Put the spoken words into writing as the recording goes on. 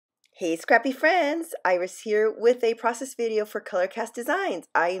Hey scrappy friends, Iris here with a process video for ColorCast Designs.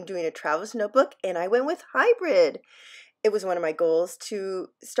 I am doing a traveler's notebook and I went with hybrid. It was one of my goals to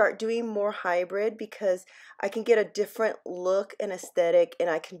start doing more hybrid because I can get a different look and aesthetic and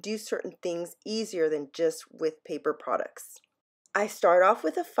I can do certain things easier than just with paper products. I start off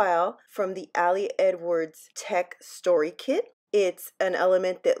with a file from the Ali Edwards Tech Story Kit. It's an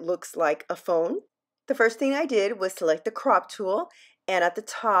element that looks like a phone. The first thing I did was select the crop tool and at the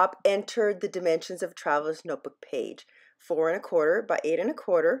top entered the dimensions of Traveler's Notebook page, 4 1/4 by 8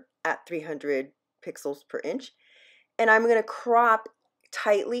 1/4 at 300 pixels per inch. And I'm going to crop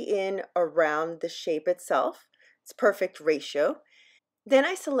tightly in around the shape itself. It's perfect ratio. Then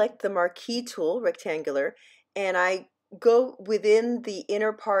I select the marquee tool, rectangular, and I go within the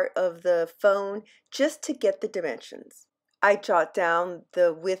inner part of the phone just to get the dimensions. I jot down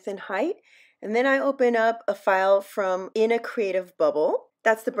the width and height, and then I open up a file from In a Creative Bubble.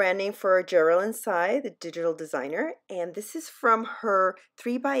 That's the brand name for Geraldine Tsai, the digital designer, and this is from her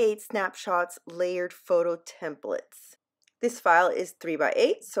 3x8 snapshots layered photo templates. This file is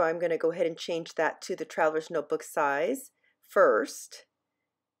 3x8, so I'm going to go ahead and change that to the Traveler's Notebook size first.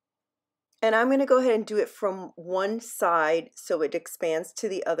 And I'm going to go ahead and do it from one side so it expands to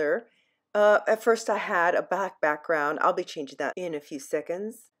the other. At first I had a black background. I'll be changing that in a few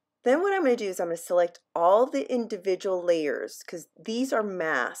seconds. Then what I'm going to do is I'm going to select all the individual layers because these are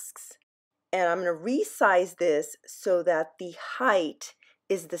masks. And I'm going to resize this so that the height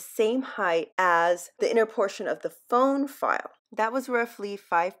is the same height as the inner portion of the phone file. That was roughly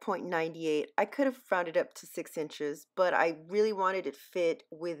 5.98. I could have rounded up to 6 inches, but I really wanted it fit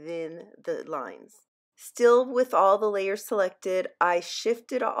within the lines. Still with all the layers selected, I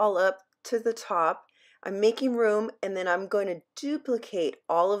shifted all up to the top. I'm making room and then I'm going to duplicate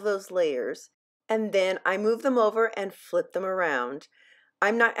all of those layers and then I move them over and flip them around.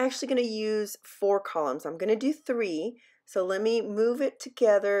 I'm not actually going to use 4 columns. I'm going to do 3. So let me move it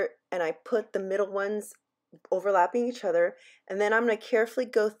together and I put the middle ones overlapping each other, and then I'm going to carefully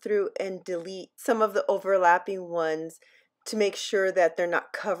go through and delete some of the overlapping ones to make sure that they're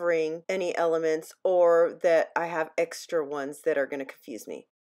not covering any elements or that I have extra ones that are going to confuse me.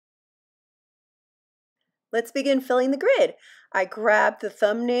 Let's begin filling the grid. I grabbed the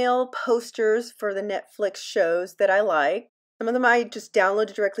thumbnail posters for the Netflix shows that I like. Some of them I just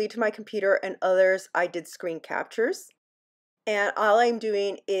downloaded directly to my computer and others I did screen captures. And all I'm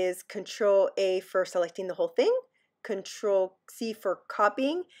doing is Control A for selecting the whole thing, Control C for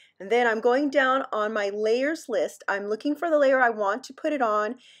copying, and then I'm going down on my layers list. I'm looking for the layer I want to put it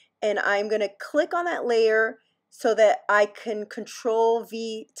on, and I'm going to click on that layer so that I can Control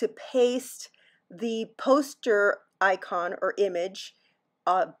V to paste the poster icon or image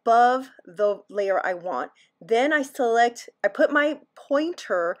above the layer I want. Then I put my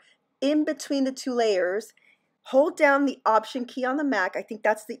pointer in between the 2 layers, hold down the Option key on the Mac, I think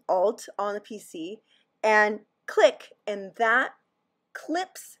that's the Alt on the PC, and click, and that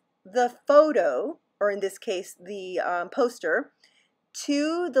clips the photo, or in this case the poster,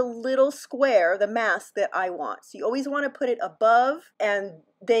 to the little square, the mask that I want. So you always want to put it above and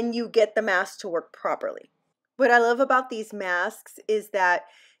then you get the mask to work properly. What I love about these masks is that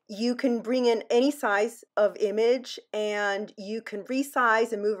you can bring in any size of image and you can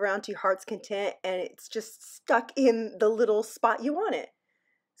resize and move around to your heart's content and it's just stuck in the little spot you want it.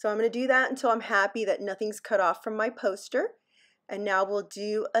 So I'm going to do that until I'm happy that nothing's cut off from my poster. And now we'll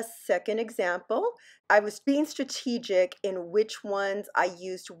do a second example. I was being strategic in which ones I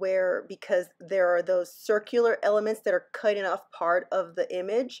used where because there are those circular elements that are cutting off part of the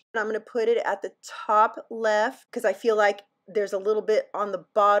image. And I'm going to put it at the top left because I feel like there's a little bit on the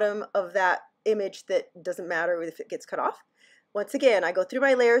bottom of that image that doesn't matter if it gets cut off. Once again, I go through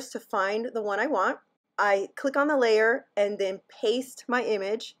my layers to find the one I want. I click on the layer and then paste my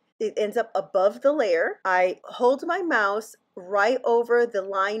image. It ends up above the layer. I hold my mouse right over the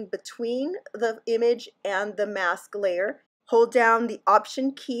line between the image and the mask layer. Hold down the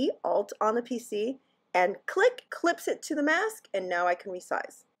Option key, Alt on the PC, and click, clips it to the mask, and now I can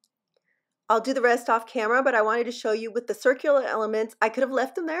resize. I'll do the rest off camera, but I wanted to show you with the circular elements, I could have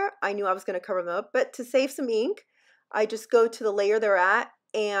left them there. I knew I was going to cover them up, but to save some ink, I just go to the layer they're at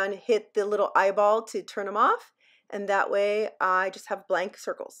and hit the little eyeball to turn them off, and that way I just have blank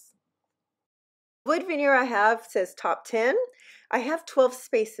circles. Wood veneer I have says top 10. I have 12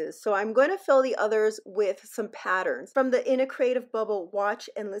 spaces, so I'm going to fill the others with some patterns. From the In a Creative Bubble Watch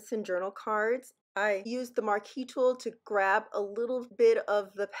and Listen journal cards, I used the marquee tool to grab a little bit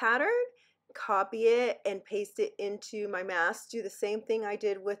of the pattern, copy it, and paste it into my mask. Do the same thing I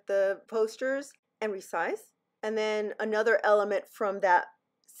did with the posters and resize. And then another element from that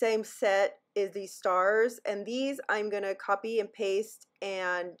same set is these stars, and these I'm going to copy and paste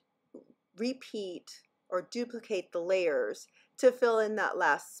and repeat or duplicate the layers to fill in that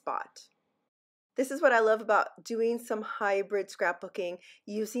last spot. This is what I love about doing some hybrid scrapbooking,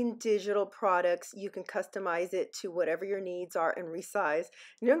 using digital products. You can customize it to whatever your needs are and resize.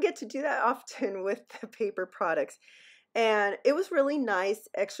 You don't get to do that often with the paper products. And it was really nice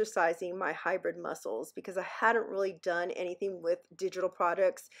exercising my hybrid muscles because I hadn't really done anything with digital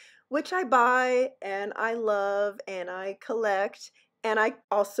products, which I buy and I love and I collect and I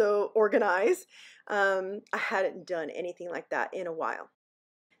also organize. I hadn't done anything like that in a while.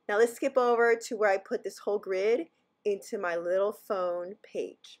 Now let's skip over to where I put this whole grid into my little phone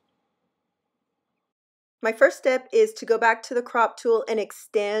page. My first step is to go back to the crop tool and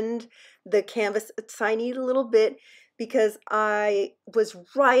extend the canvas a tiny little bit because I was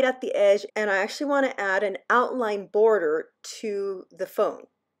right at the edge and I actually want to add an outline border to the phone.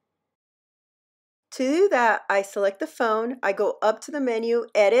 To do that, I select the phone, I go up to the menu,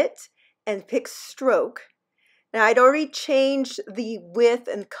 edit, and pick stroke. Now I'd already changed the width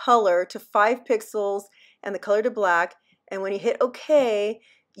and color to 5 pixels and the color to black, and when you hit OK,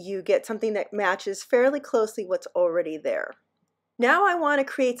 you get something that matches fairly closely what's already there. Now I want to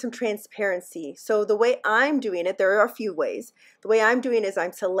create some transparency. So the way I'm doing it, there are a few ways. The way I'm doing is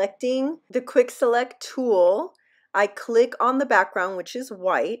I'm selecting the quick select tool. I click on the background, which is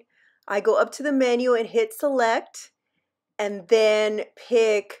white. I go up to the menu and hit select and then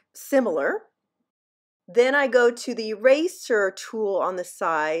pick similar. Then I go to the eraser tool on the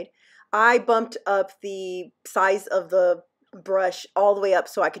side. I bumped up the size of the brush all the way up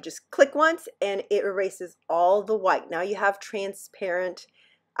so I could just click once and it erases all the white. Now you have transparent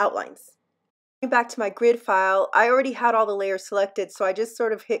outlines. Going back to my grid file, I already had all the layers selected, so I just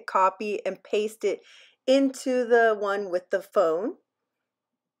sort of hit copy and paste it into the one with the phone.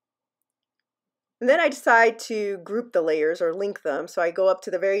 And then I decide to group the layers or link them. So I go up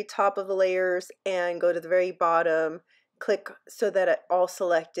to the very top of the layers and go to the very bottom, click so that it all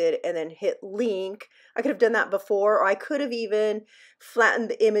selected and then hit link. I could have done that before, or I could have even flattened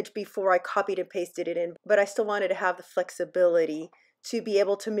the image before I copied and pasted it in, but I still wanted to have the flexibility to be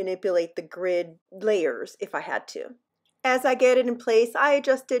able to manipulate the grid layers if I had to. As I get it in place, I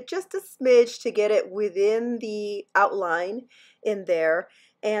adjust it just a smidge to get it within the outline in there.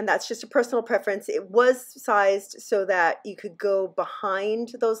 And that's just a personal preference. It was sized so that you could go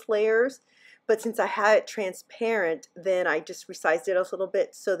behind those layers, but since I had it transparent, then I just resized it a little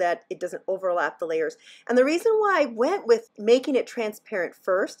bit so that it doesn't overlap the layers. And the reason why I went with making it transparent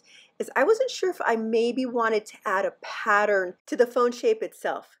first is I wasn't sure if I maybe wanted to add a pattern to the phone shape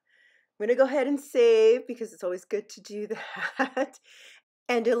itself. I'm going to go ahead and save because it's always good to do that.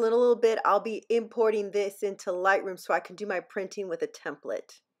 And in a little bit, I'll be importing this into Lightroom so I can do my printing with a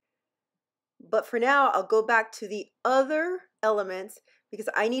template. But for now, I'll go back to the other elements because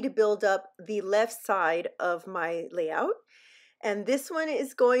I need to build up the left side of my layout. And this one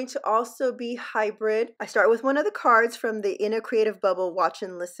is going to also be hybrid. I start with one of the cards from the In a Creative Bubble Watch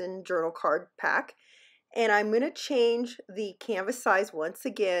and Listen journal card pack. And I'm going to change the canvas size once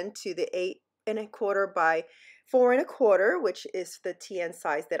again to the 8¼ by 4¼ which is the TN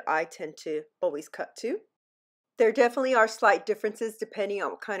size that I tend to always cut to. There definitely are slight differences depending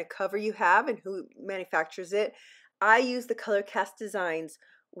on what kind of cover you have and who manufactures it. I use the Color Cast Designs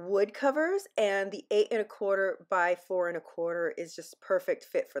wood covers, and the 8¼ by 4¼ is just perfect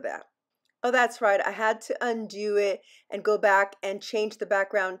fit for that. Oh, that's right. I had to undo it and go back and change the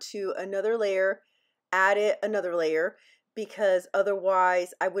background to another layer, add it another layer, because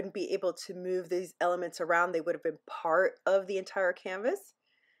otherwise I wouldn't be able to move these elements around. They would have been part of the entire canvas.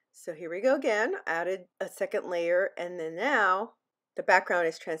 So here we go again, added a second layer, and then now the background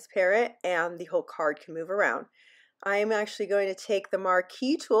is transparent and the whole card can move around. I am actually going to take the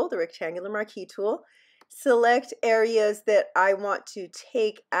marquee tool, the rectangular marquee tool, select areas that I want to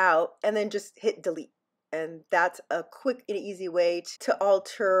take out, and then just hit delete. And that's a quick and easy way to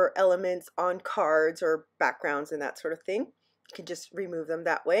alter elements on cards or backgrounds and that sort of thing. You can just remove them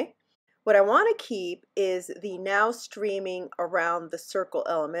that way. What I want to keep is the now streaming around the circle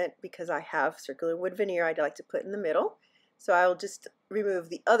element because I have circular wood veneer I'd like to put in the middle. So I'll just remove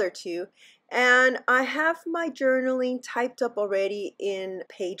the other two. And I have my journaling typed up already in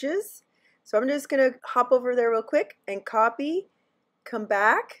Pages. So I'm just going to hop over there real quick and copy, come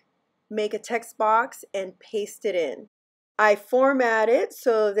back, make a text box, and paste it in. I format it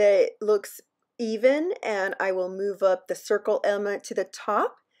so that it looks even, and I will move up the circle element to the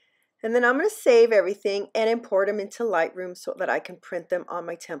top. And then I'm going to save everything and import them into Lightroom so that I can print them on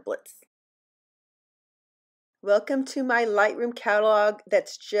my templates. Welcome to my Lightroom catalog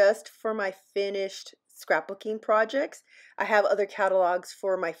that's just for my finished scrapbooking projects. I have other catalogs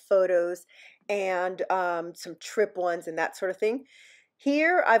for my photos and some trip ones and that sort of thing.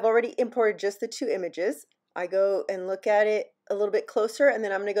 Here I've already imported just the 2 images. I go and look at it a little bit closer, and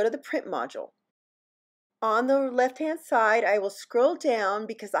then I'm going to go to the print module. On the left-hand side, I will scroll down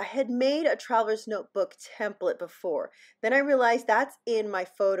because I had made a traveler's notebook template before. Then I realized that's in my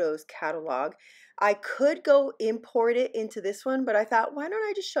photos catalog. I could go import it into this one, but I thought, why don't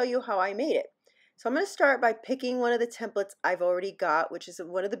I just show you how I made it? So I'm going to start by picking one of the templates I've already got, which is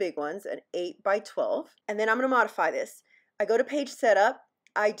one of the big ones, an 8 by 12. And then I'm going to modify this. I go to page setup.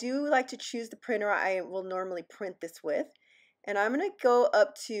 I do like to choose the printer I will normally print this with. And I'm going to go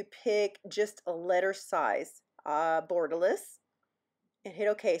up to pick just a letter size, borderless, and hit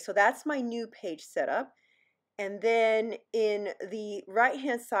OK. So that's my new page setup. And then in the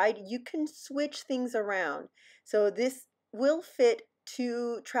right-hand side, you can switch things around. So this will fit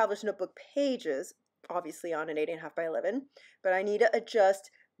 2 Traveler's Notebook pages, obviously on an 8.5 by 11, but I need to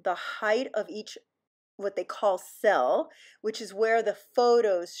adjust the height of each what they call cell, which is where the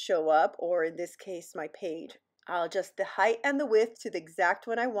photos show up, or in this case, my page. I'll adjust the height and the width to the exact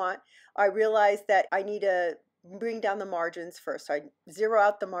one I want. I realize that I need to bring down the margins first. So I zero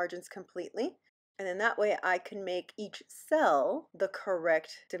out the margins completely. And then that way I can make each cell the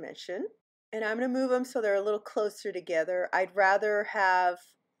correct dimension. And I'm going to move them so they're a little closer together. I'd rather have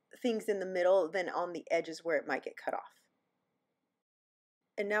things in the middle than on the edges where it might get cut off.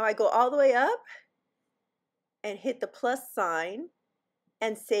 And now I go all the way up and hit the plus sign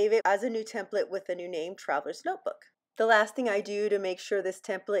and save it as a new template with a new name, Traveler's Notebook. The last thing I do to make sure this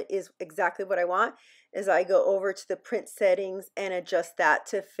template is exactly what I want is I go over to the print settings and adjust that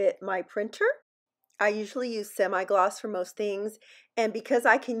to fit my printer. I usually use semi-gloss for most things, and because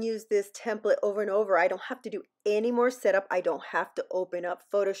I can use this template over and over, I don't have to do any more setup. I don't have to open up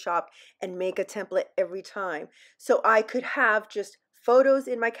Photoshop and make a template every time. So I could have just photos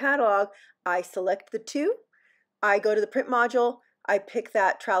in my catalog. I select the 2, I go to the print module, I pick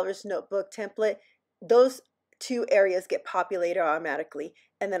that Traveler's Notebook template. Those 2 areas get populated automatically,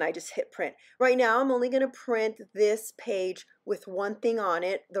 and then I just hit print. Right now, I'm only going to print this page with one thing on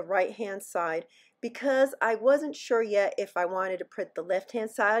it, the right-hand side, because I wasn't sure yet if I wanted to print the left-hand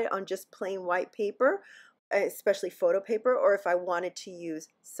side on just plain white paper, especially photo paper, or if I wanted to use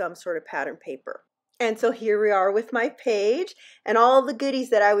some sort of pattern paper. And so here we are with my page and all the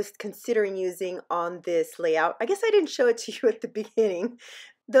goodies that I was considering using on this layout. I guess I didn't show it to you at the beginning.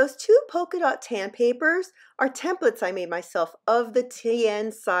 Those 2 polka dot tan papers are templates I made myself of the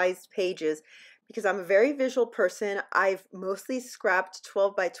TN sized pages because I'm a very visual person. I've mostly scrapped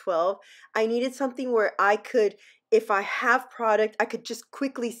 12 by 12. I needed something where I could, if I have product, I could just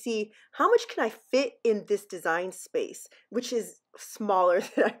quickly see how much can I fit in this design space, which is smaller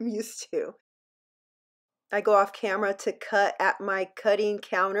than I'm used to. I go off camera to cut at my cutting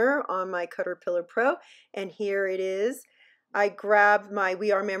counter on my Caterpillar Pro, and here it is. I grabbed my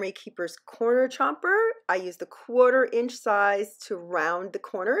We Are Memory Keepers corner chomper. I use the 1/4 inch size to round the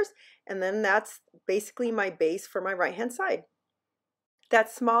corners, and then that's basically my base for my right-hand side.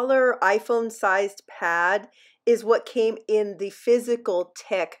 That smaller iPhone-sized pad is what came in the physical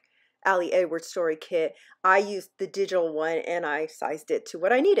tech Ali Edwards story kit. I used the digital one, and I sized it to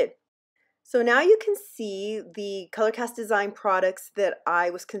what I needed. So now you can see the ColorCast Design products that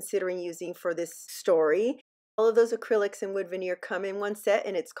I was considering using for this story. All of those acrylics and wood veneer come in one set,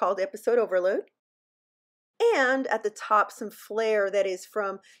 and it's called Episode Overload. And at the top, some flair that is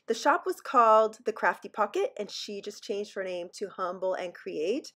from, the shop was called The Crafty Pocket, and she just changed her name to Humble and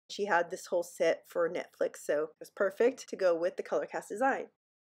Create. She had this whole set for Netflix, so it was perfect to go with the ColorCast Design.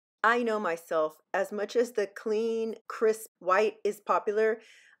 I know myself, as much as the clean, crisp white is popular,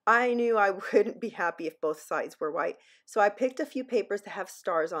 I knew I wouldn't be happy if both sides were white, so I picked a few papers that have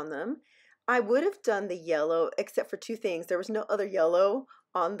stars on them. I would have done the yellow, except for 2 things. There was no other yellow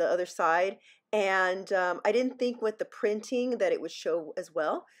on the other side, and I didn't think with the printing that it would show as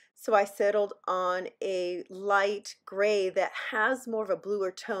well, so I settled on a light gray that has more of a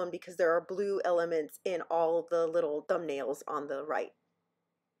bluer tone because there are blue elements in all the little thumbnails on the right.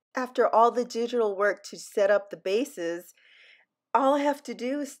 After all the digital work to set up the bases, all I have to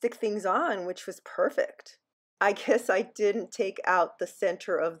do is stick things on, which was perfect. I guess I didn't take out the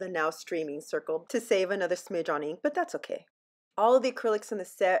center of the now streaming circle to save another smidge on ink, but that's okay. All of the acrylics in the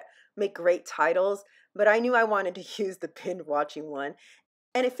set make great titles, but I knew I wanted to use the binge watching one,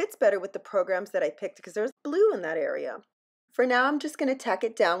 and it fits better with the programs that I picked because there's blue in that area. For now, I'm just going to tack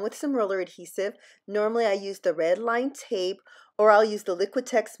it down with some roller adhesive. Normally I use the red line tape, or I'll use the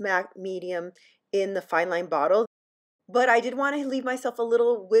Liquitex matte medium in the fine line bottle. But I did want to leave myself a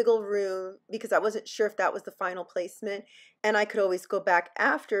little wiggle room because I wasn't sure if that was the final placement, and I could always go back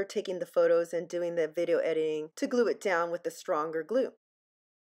after taking the photos and doing the video editing to glue it down with the stronger glue.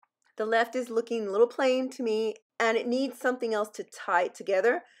 The left is looking a little plain to me, and it needs something else to tie it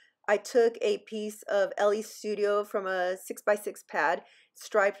together. I took a piece of LE Studio from a 6x6 pad,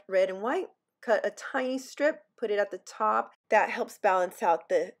 striped red and white, cut a tiny strip, put it at the top. That helps balance out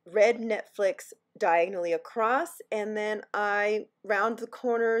the red Netflix diagonally across, and then I round the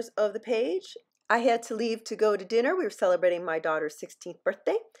corners of the page. I had to leave to go to dinner. We were celebrating my daughter's 16th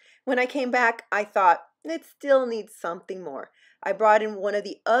birthday. When I came back, I thought it still needs something more. I brought in one of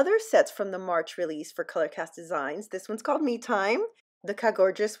the other sets from the March release for Colorcast Designs. This one's called Me Time. Look how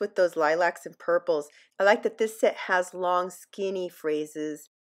gorgeous with those lilacs and purples. I like that this set has long, skinny phrases.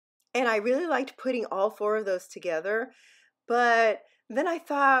 And I really liked putting all 4 of those together. But then I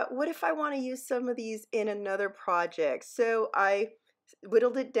thought, what if I want to use some of these in another project? So I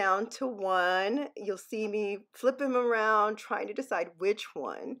whittled it down to 1. You'll see me flipping them around, trying to decide which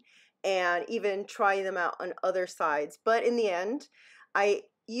one, and even trying them out on other sides. But in the end, I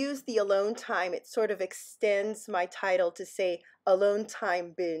use the alone time. It sort of extends my title to say alone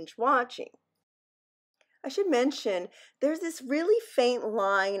time binge watching. I should mention there's this really faint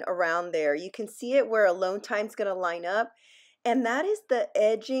line around there. You can see it where alone time's going to line up, and that is the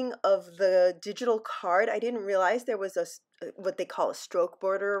edging of the digital card. I didn't realize there was what they call a stroke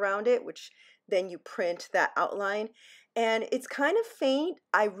border around it, which then you print that outline. And it's kind of faint.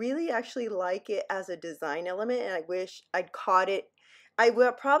 I really actually like it as a design element, and I wish I'd caught it.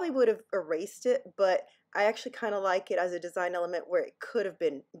 Probably would have erased it, but I actually kind of like it as a design element where it could have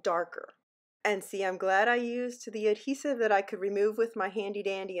been darker. And see, I'm glad I used the adhesive that I could remove with my handy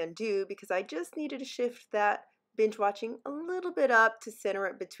dandy undo, because I just needed to shift that binge watching a little bit up to center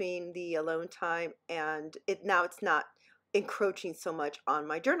it between the alone time, and now it's not encroaching so much on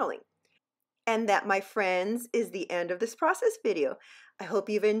my journaling. And that, my friends, is the end of this process video. I hope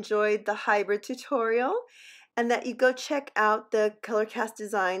you've enjoyed the hybrid tutorial, and that you go check out the Colorcast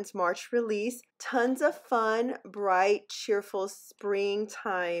Designs March release. Tons of fun, bright, cheerful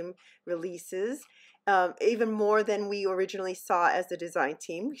springtime releases, even more than we originally saw as the design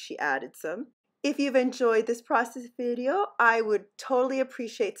team. She added some. If you've enjoyed this process video, I would totally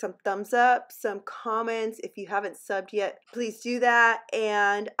appreciate some thumbs up, some comments. If you haven't subbed yet, please do that,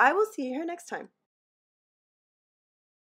 and I will see you here next time.